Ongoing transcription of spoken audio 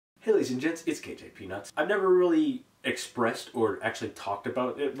Hey ladies and gents, it's KJ Peanuts. I've never really expressed or actually talked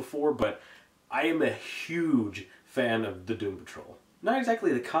about it before, but I am a huge fan of the Doom Patrol. Not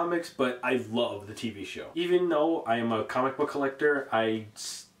exactly the comics, but I love the TV show. Even though I am a comic book collector, I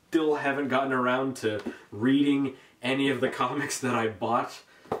still haven't gotten around to reading any of the comics that I bought,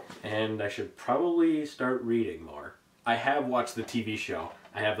 and I should probably start reading more. I have watched the TV show.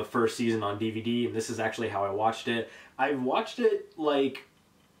 I have the first season on DVD, and this is actually how I watched it. I've watched it like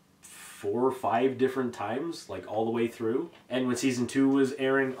 4 or 5 different times, like all the way through. And when season 2 was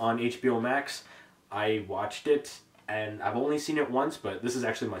airing on HBO Max, I watched it, and I've only seen it once, but this is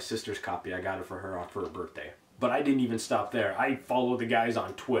actually my sister's copy. I got it for her for her birthday. But I didn't even stop there. I follow the guys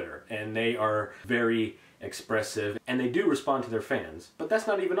on Twitter, and they are very expressive, and they do respond to their fans. But that's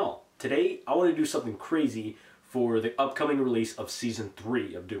not even all. Today, I want to do something crazy for the upcoming release of Season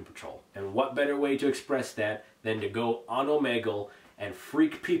 3 of Doom Patrol. And what better way to express that than to go on Omegle and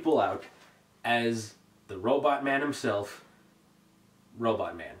freak people out as the Robotman himself,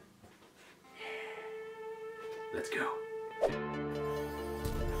 Robotman. Let's go.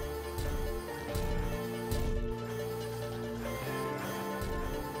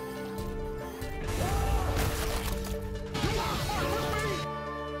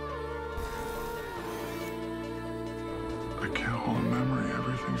 I can't hold a memory.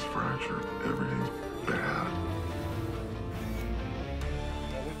 Everything's fractured. Everything's bad.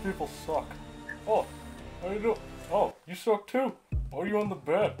 These people suck. Oh, how you doing? Oh, you suck too. Why are you on the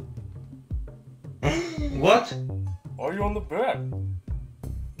bed? What? Why are you on the bed?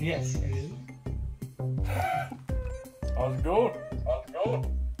 Yes. How's it going? How's it going?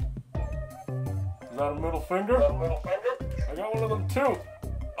 Is that a middle finger? I got one of them too.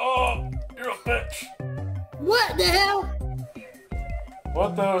 Oh, you're a bitch. What the hell?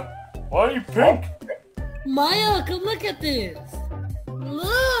 What the? Why are you pink? Maya, come look at this.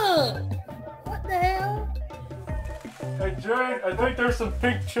 Look. What the hell? Hey Jane, I think there's some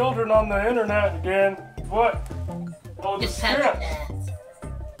pink children on the internet again. What? Oh, the scamps.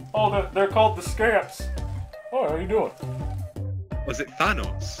 Oh, they're called the scamps. Oh, how you doing? Was it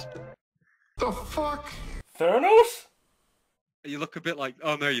Thanos? The fuck? Thanos? You look a bit like...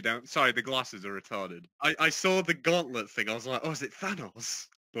 Oh, no, you don't. Sorry, the glasses are retarded. I saw the gauntlet thing. I was like, oh, is it Thanos?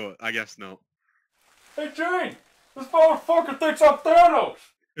 But I guess not. Hey, Jane! This motherfucker thinks I'm Thanos!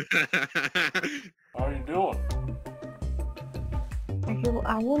 How you doing? Are you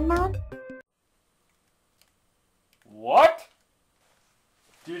Iron Man? What?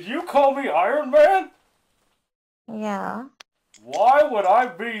 Did you call me Iron Man? Yeah. Why would I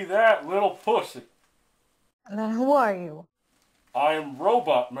be that little pussy? Then who are you? I am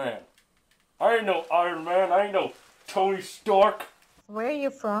Robotman. I ain't no Iron Man. I ain't no Tony Stark. Where are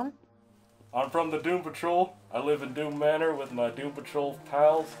you from? I'm from the Doom Patrol. I live in Doom Manor with my Doom Patrol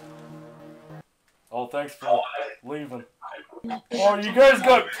pals. Oh, thanks for leaving. Oh, you guys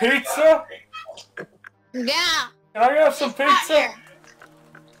got pizza? Yeah. Can I have some pizza?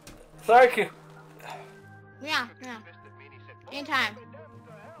 Thank you. Yeah. Anytime.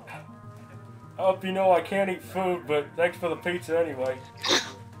 I hope you know I can't eat food, but thanks for the pizza anyway.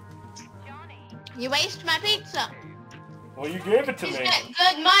 You waste my pizza. Well, you gave it to You me. spent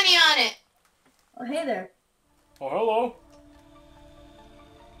good money on it. Oh, hey there. Oh, hello.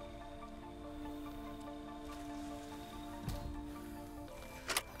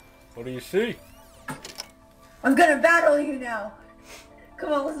 What do you see? I'm gonna battle you now.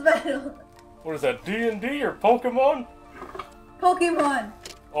 Come on, let's battle. What is that, D&D or Pokemon? Pokemon.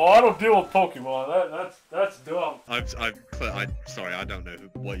 Oh, I don't deal with Pokemon. That's dumb. I'm sorry, I don't know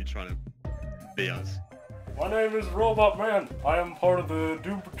what you're trying to be as. My name is Robotman. I am part of the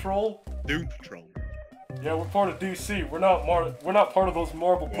Doom Patrol. Doom Patrol? Yeah, we're part of DC. We're not part of those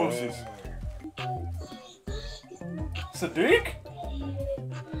Marvel pussies. Sadiq?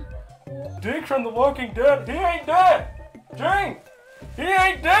 Sadiq from The Walking Dead? He ain't dead! Jane! He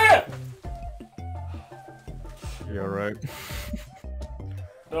ain't dead! You alright?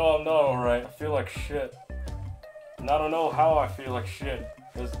 No, I'm not alright. I feel like shit. And I don't know how I feel like shit.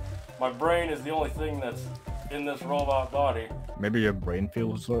 Because my brain is the only thing that's in this robot body. Maybe your brain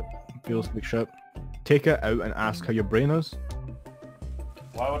feels like shit. Take it out and ask how your brain is.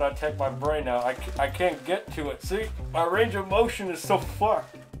 Why would I take my brain out? I can't get to it. See? My range of motion is so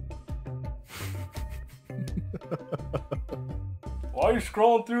fucked. Why are you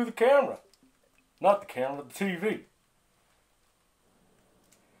scrolling through the camera? Not the camera, the TV.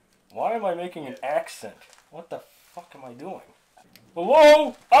 Why am I making an accent? What the fuck am I doing?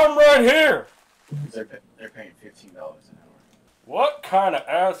 Hello? I'm right here! They're paying $15 an hour. What kind of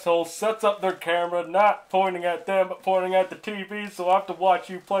asshole sets up their camera not pointing at them but pointing at the TV so I have to watch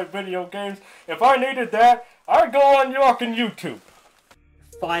you play video games? If I needed that, I'd go on fucking YouTube.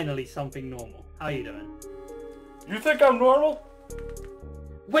 Finally something normal. How you doing? You think I'm normal?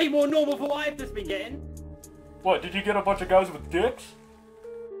 Way more normal for what I've just been getting. What, did you get a bunch of guys with dicks?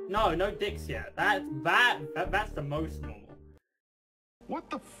 No, no dicks yet. That's the most normal. What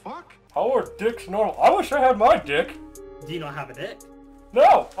the fuck? How are dicks normal? I wish I had my dick. Do you not have a dick?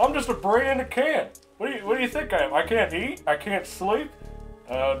 No, I'm just a brain in a can. What do you think I am? I can't eat. I can't sleep.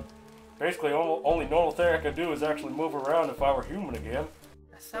 Basically, only normal thing I could do is actually move around if I were human again.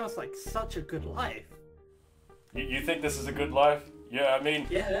 That sounds like such a good life. You think this is a good life? Yeah, I mean,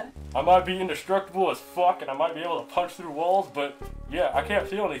 yeah. I might be indestructible as fuck, and I might be able to punch through walls, but yeah, I can't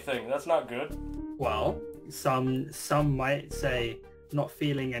feel anything. That's not good. Well, some might say not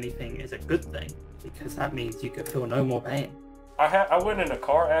feeling anything is a good thing, because that means you could feel no more pain. I went in a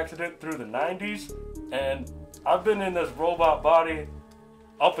car accident through the 90s, and I've been in this robot body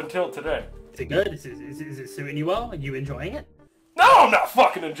up until today. Is it good? Is it suiting you well? Are you enjoying it? No, I'm not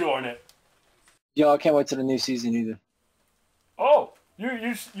fucking enjoying it! Yo, I can't wait till the new season either. Oh,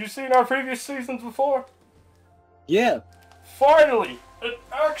 you seen our previous seasons before? Yeah. Finally, an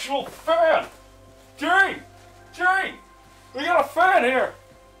actual fan! Jane! We got a fan here!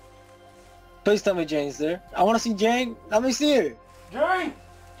 Please tell me Jane's there. I want to see Jane. Let me see her. Jane!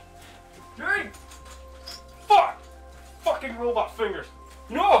 Fuck! Fucking robot fingers.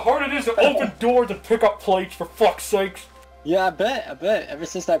 You know how hard it is to open doors and pick up plates, for fuck's sakes? Yeah, I bet. Ever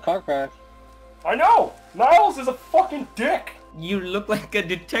since that car crash. I know! Niles is a fucking dick! You look like a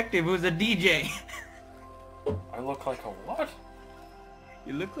detective who's a DJ. I look like a what?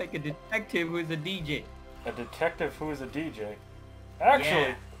 You look like a detective who's a DJ. A detective who is a DJ? Actually,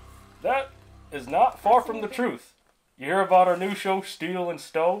 Yeah. that is not far from the truth. You hear about our new show, Steel and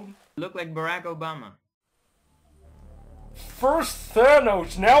Stone? You look like Barack Obama. First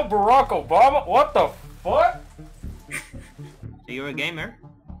Thanos, now Barack Obama? What the fuck? So you're a gamer?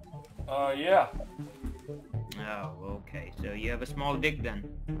 Yeah. Oh, okay. So you have a small dick then.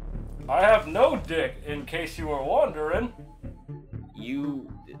 I have no dick, in case you were wondering.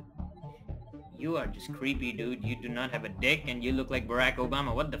 You are just creepy, dude. You do not have a dick and you look like Barack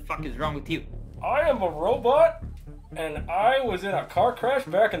Obama. What the fuck is wrong with you? I am a robot, and I was in a car crash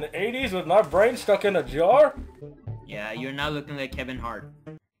back in the 80s with my brain stuck in a jar? Yeah, you're now looking like Kevin Hart.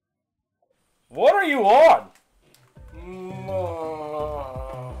 What are you on?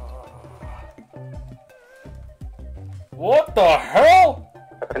 What the hell?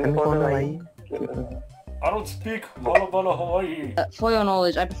 I don't speak Halabala Hawaii. For your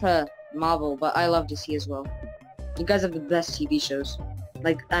knowledge, I prefer Marvel, but I love DC as well. You guys have the best TV shows.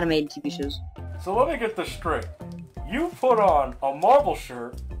 Like, animated TV shows. So let me get this straight. You put on a Marvel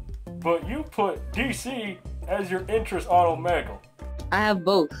shirt, but you put DC as your interest on Omegle. I have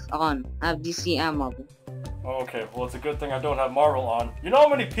both on. I have DC and Marvel. Okay, well it's a good thing I don't have Marvel on. You know how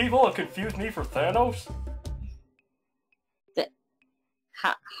many people have confused me for Thanos?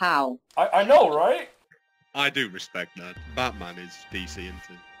 How? I know, right? I do respect that. Batman is DC, isn't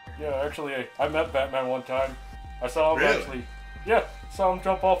it? Yeah, actually, I met Batman one time. I saw him Really? saw him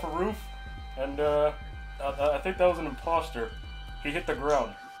jump off a roof, and I think that was an imposter. He hit the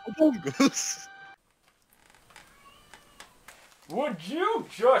ground. Would you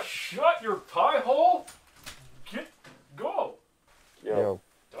just shut your pie hole? Go. Yo.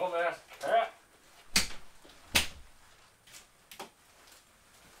 Dumbass cat.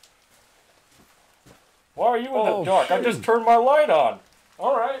 Why are you in the dark? I just turned my light on.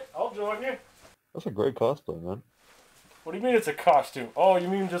 Alright, I'll join you. That's a great cosplay, man. What do you mean it's a costume? Oh, you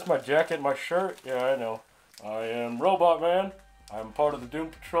mean just my jacket and my shirt? Yeah, I know. I am Robotman. I'm part of the Doom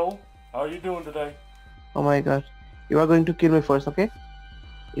Patrol. How are you doing today? Oh my god. You are going to kill me first, okay?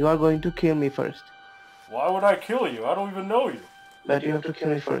 You are going to kill me first. Why would I kill you? I don't even know you. But you have to kill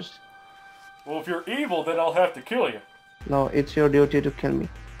me first. Well, if you're evil, then I'll have to kill you. No, it's your duty to kill me.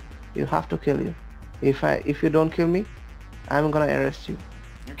 You have to kill you. If you don't kill me, I'm gonna arrest you.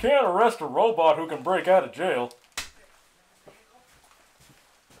 You can't arrest a robot who can break out of jail.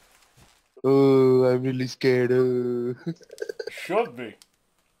 Oh, I'm really scared. Oh. Should be.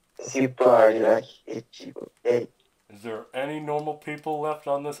 Is there any normal people left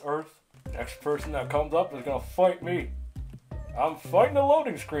on this earth? Next person that comes up is gonna fight me. I'm fighting the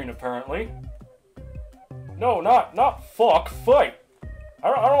loading screen, apparently. No, not fuck, fight. I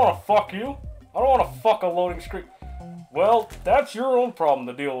don't wanna fuck you. I don't wanna fuck a loading screen. Well, that's your own problem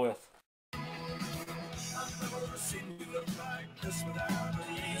to deal with.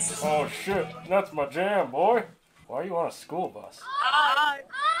 Oh shit, that's my jam, boy. Why are you on a school bus?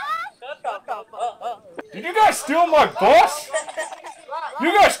 Did you guys steal my bus?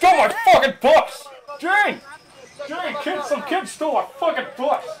 You guys stole my fucking bus! Jane! Jane, some kids stole my fucking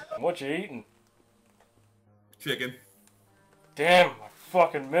bus! What you eating? Chicken. Damn, I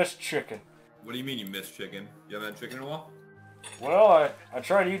fucking miss chicken. What do you mean you miss chicken? You haven't had chicken in a while? Well, I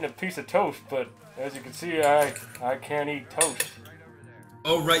tried eating a piece of toast, but as you can see, I can't eat toast.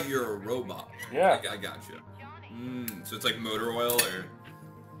 Oh, right, you're a robot. Yeah. I gotcha. So it's like motor oil, or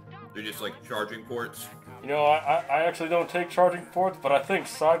they're just like charging ports? You know, I actually don't take charging ports, but I think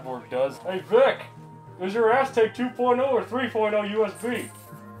Cyborg does. Hey, Vic! Does your ass take 2.0 or 3.0 USB?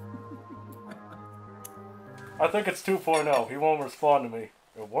 I think it's 2.0. He won't respond to me.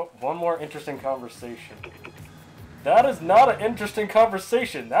 One more interesting conversation. That is not an interesting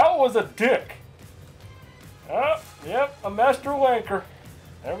conversation. That was a dick. Oh, yep, a master wanker.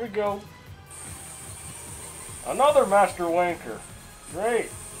 There we go. Another master wanker.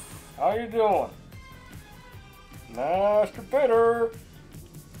 Great. How you doing? Master Bitter.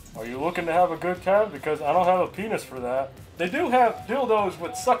 Are you looking to have a good time? Because I don't have a penis for that. They do have dildos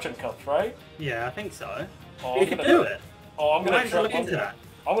with suction cups, right? Yeah, I think so. Oh, You can do it. Oh, I'm Why gonna don't you look into that?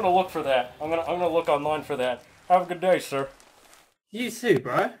 I'm gonna look for that. I'm gonna look online for that. Have a good day, sir. You too,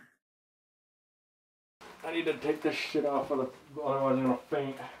 bro. I need to take this shit off, otherwise I'm gonna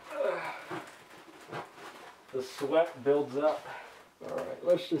faint. The sweat builds up. Alright,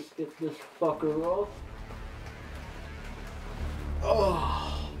 let's just get this fucker off.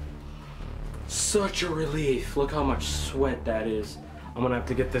 Oh, such a relief. Look how much sweat that is. I'm gonna have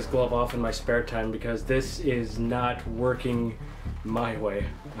to get this glove off in my spare time because this is not working my way.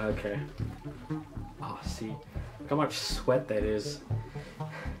 Okay. Oh, see, look how much sweat that is.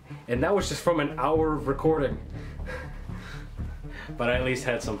 And that was just from an hour of recording. But I at least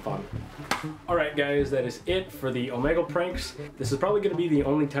had some fun. Alright guys, that is it for the Omegle pranks. This is probably going to be the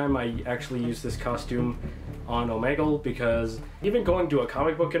only time I actually use this costume on Omegle, because even going to a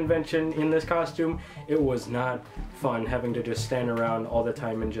comic book convention in this costume, it was not fun having to just stand around all the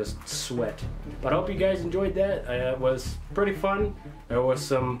time and just sweat. But I hope you guys enjoyed that. It was pretty fun. There was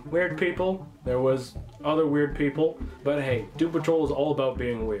some weird people. There was other weird people. But hey, Doom Patrol is all about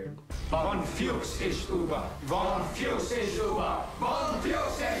being weird. Von Fuchs ist über. Von Fuchs ist über. Von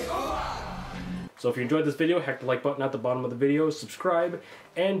Fuchs ist über. So if you enjoyed this video, hack the like button at the bottom of the video, subscribe,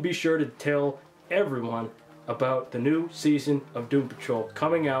 and be sure to tell everyone about the new season of Doom Patrol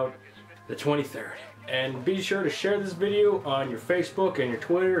coming out the 23rd. And be sure to share this video on your Facebook and your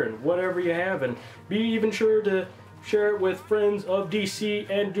Twitter and whatever you have, and be even sure to share it with friends of DC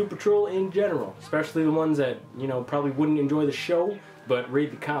and Doom Patrol in general, especially the ones that, you know, probably wouldn't enjoy the show but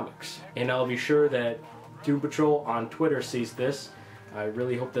read the comics. And I'll be sure that Doom Patrol on Twitter sees this. I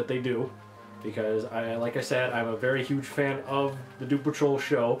really hope that they do, because like I said, I'm a very huge fan of the Doom Patrol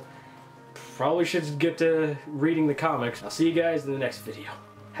show. Probably should get to reading the comics. I'll see you guys in the next video.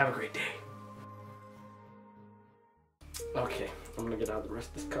 Have a great day. Okay, I'm gonna get out of the rest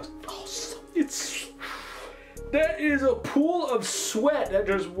of this custom. Oh, that is a pool of sweat that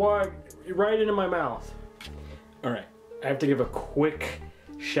just walked right into my mouth. Alright, I have to give a quick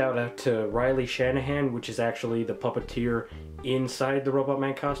shout out to Riley Shanahan, which is actually the puppeteer inside the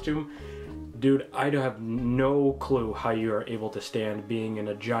Robotman costume. Dude, I have no clue how you are able to stand being in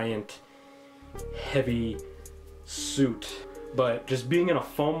a giant, heavy suit. But just being in a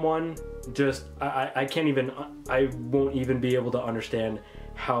foam one, just, I can't even, I won't even be able to understand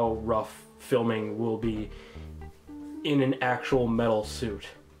how rough filming will be in an actual metal suit.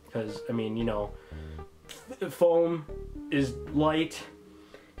 Because, I mean, you know, foam is light,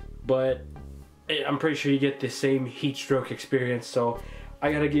 but I'm pretty sure you get the same heat stroke experience, so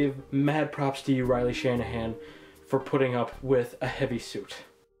I gotta give mad props to you, Riley Shanahan, for putting up with a heavy suit.